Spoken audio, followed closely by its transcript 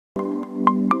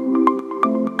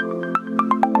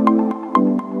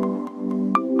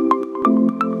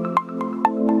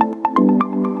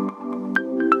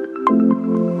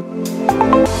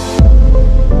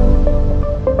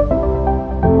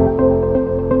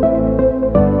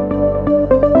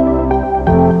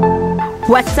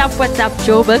What's up,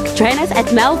 Joburg? Join us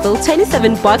at Melville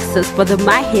 27 boxes for the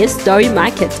My Hairstory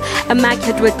market, a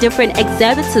market with different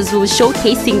exhibitors who will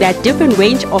showcasing their different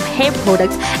range of hair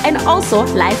products and also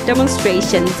live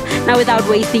demonstrations. Now, without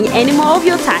wasting any more of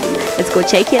your time, let's go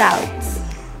check it out.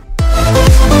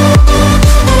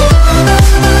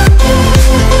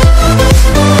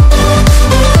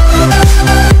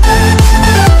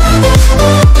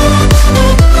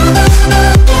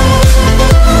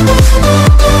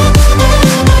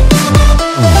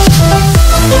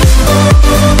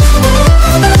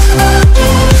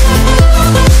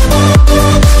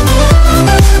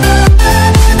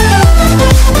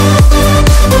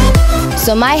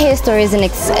 So My Hairstory is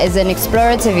an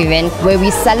explorative event where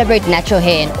we celebrate natural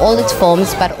hair in all its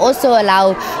forms, but also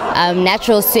allow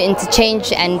naturals to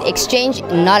interchange and exchange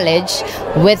knowledge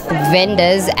with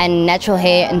vendors and natural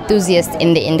hair enthusiasts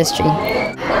in the industry.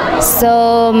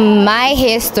 So My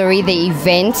Hairstory, the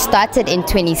event, started in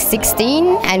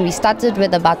 2016 and we started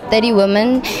with about 30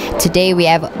 women. Today we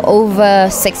have over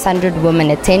 600 women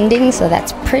attending, so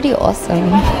that's pretty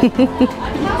awesome.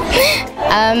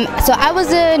 So I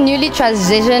was a newly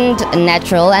transitioned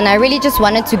natural and I really just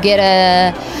wanted to get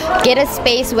a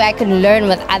space where I could learn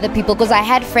with other people, because I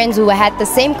had friends who had the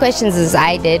same questions as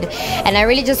I did, and I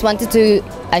really just wanted to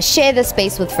share the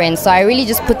space with friends. So I really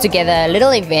just put together a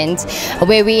little event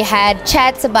where we had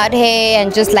chats about hair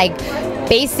and just like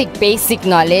basic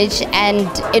knowledge, and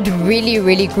it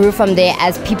really grew from there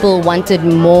as people wanted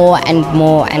more and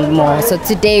more and more. So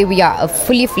today we are a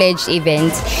fully fledged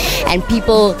event and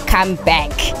people come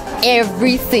back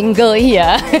every single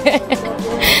year.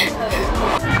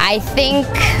 I think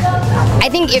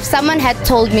if someone had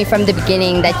told me from the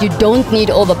beginning that you don't need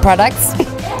all the products,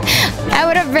 I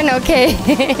would have been okay.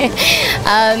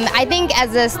 I think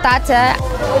as a starter,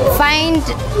 find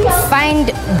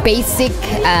basic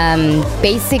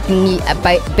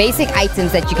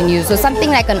items that you can use. So something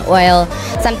like an oil,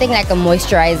 something like a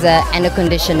moisturizer, and a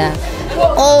conditioner.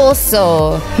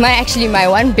 Also, my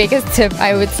one biggest tip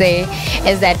I would say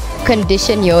is that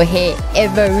condition your hair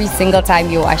every single time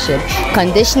you wash it.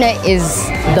 Conditioner is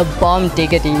the bomb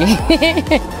diggity.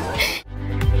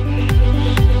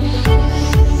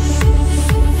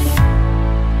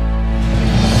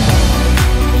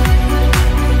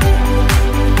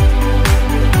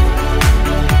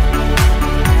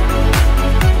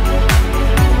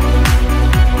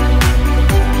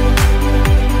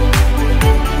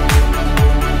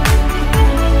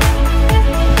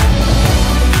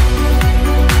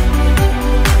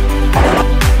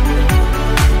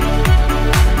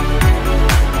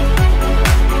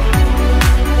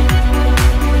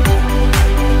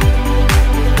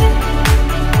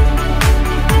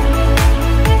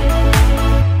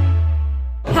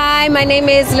 Hi, my name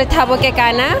is Lethabo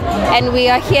Kekana and we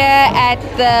are here at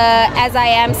the As I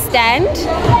Am stand.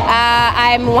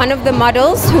 I'm one of the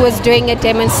models who is doing a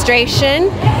demonstration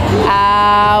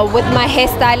with my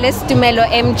hairstylist Tumelo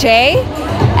MJ.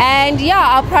 And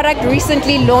yeah, our product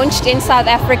recently launched in South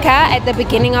Africa at the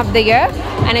beginning of the year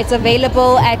and it's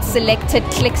available at selected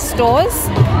Click stores.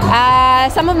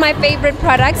 Some of my favorite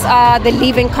products are the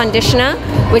leave-in conditioner,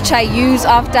 which I use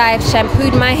after I've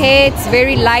shampooed my hair. It's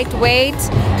very lightweight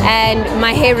and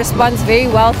my hair responds very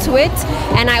well to it.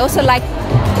 And I also like,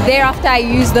 thereafter I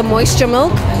use the moisture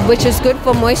milk, which is good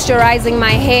for moisturizing my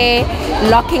hair,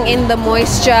 locking in the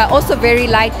moisture, also very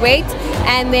lightweight.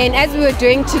 And then as we were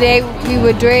doing today,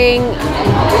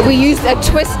 we used a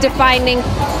twist defining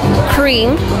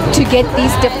cream to get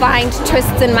these defined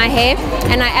twists in my hair,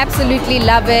 and I absolutely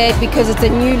love it because it's a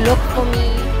new look for me.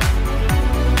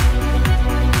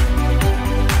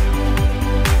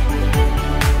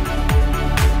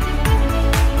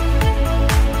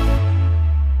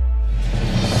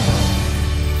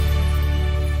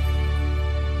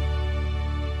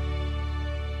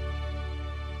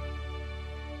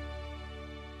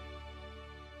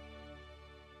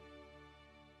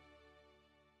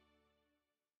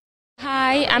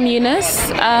 Hi, I'm Eunice.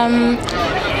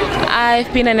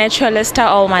 I've been a naturalista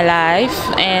all my life,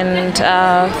 and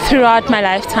throughout my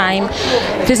lifetime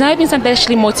there's never been something that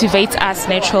actually motivates us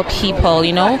natural people,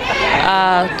 you know,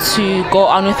 to go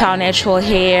on with our natural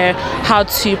hair, how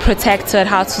to protect it,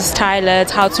 how to style it,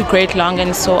 how to grow it long,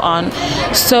 and so on.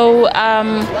 So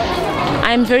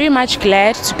I'm very much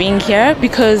glad to being here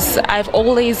because I've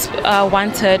always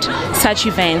wanted such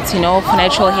events, you know, for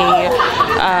natural hair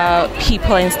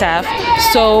people and stuff.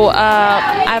 So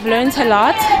I've learned a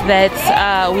lot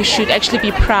that we should actually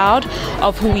be proud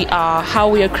of who we are, how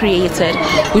we are created.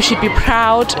 We should be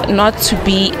proud not to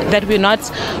be, that we're not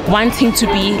wanting to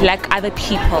be like other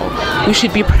people. We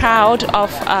should be proud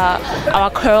of our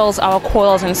curls, our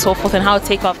coils and so forth, and how to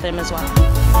take off them as well.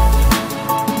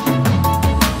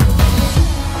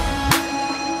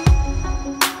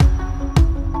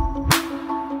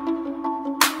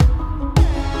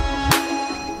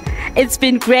 It's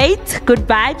been great. Good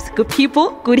vibes, good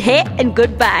people, good hair, and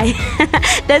goodbye.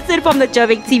 That's it from the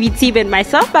Joburgtv team and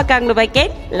myself, Bakang Love again.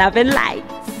 Love and light.